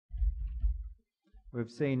We've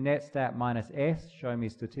seen netstat minus S, show me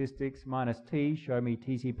statistics, minus T, show me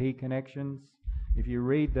TCP connections. If you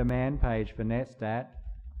read the man page for netstat,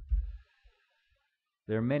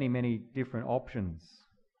 there are many, many different options.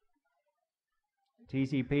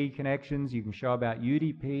 TCP connections, you can show about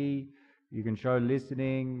UDP, you can show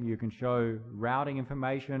listening, you can show routing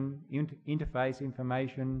information, interface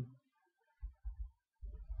information,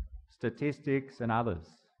 statistics and others.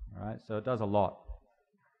 All right, so it does a lot.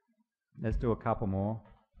 Let's do a couple more.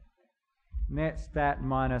 Netstat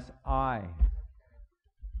minus I,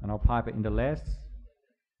 and I'll pipe it into less.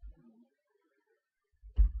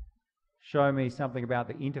 Show me something about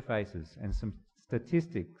the interfaces and some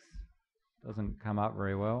statistics. Doesn't come up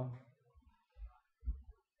very well.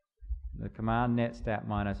 The command netstat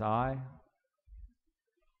minus I.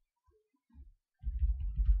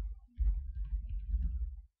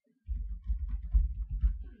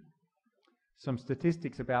 Some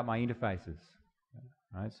statistics about my interfaces.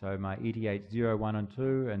 Right, so my ETH 0, 1 and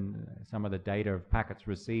 2 and some of the data of packets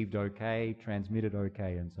received okay, transmitted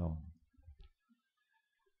okay and so on.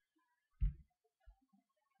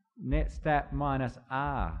 Netstat minus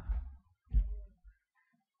R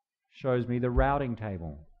shows me the routing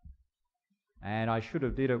table. And I should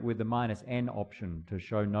have did it with the minus N option to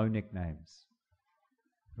show no nicknames.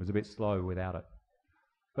 It was a bit slow without it.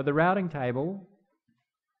 But the routing table,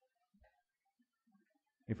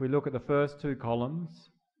 if we look at the first two columns,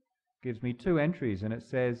 gives me two entries and it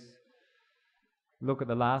says, look at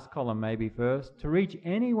the last column maybe first. To reach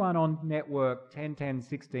anyone on network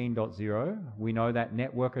 10.10.16.0, we know that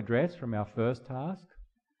network address from our first task.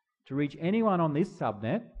 To reach anyone on this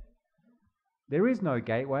subnet, there is no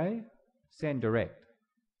gateway, send direct.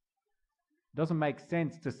 It doesn't make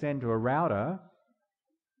sense to send to a router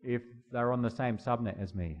if they're on the same subnet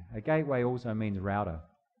as me. A gateway also means router.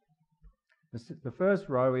 The first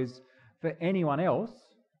row is for anyone else,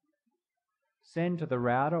 send to the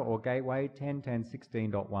router or gateway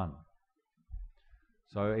 10.10.16.1.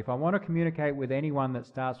 So if I want to communicate with anyone that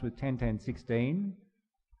starts with 10.10.16,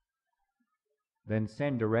 then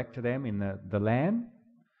send direct to them in the LAN.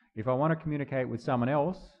 If I want to communicate with someone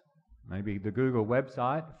else, maybe the Google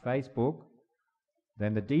website, Facebook,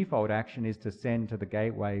 then the default action is to send to the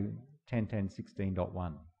gateway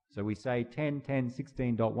 10.10.16.1. So we say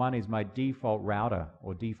 10.10.16.1 is my default router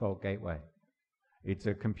or default gateway. It's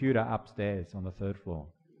a computer upstairs on the third floor.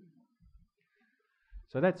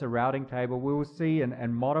 So that's a routing table. We will see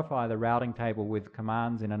and modify the routing table with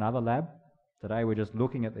commands in another lab. Today we're just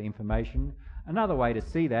looking at the information. Another way to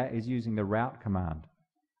see that is using the route command.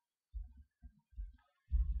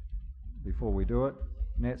 Before we do it,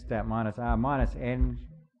 netstat minus R minus N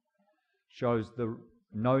shows the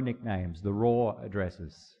no nicknames, the raw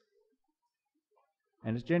addresses.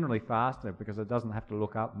 And it's generally faster because it doesn't have to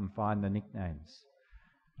look up and find the nicknames.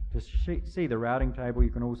 To see the routing table, you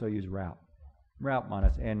can also use route. Route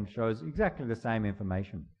minus N shows exactly the same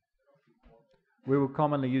information. We will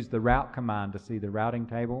commonly use the route command to see the routing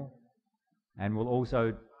table, and we'll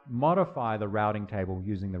also modify the routing table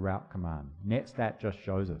using the route command. Netstat just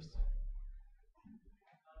shows us.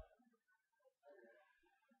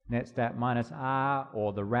 Netstat minus R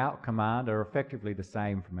or the route command are effectively the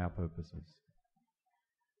same from our purposes.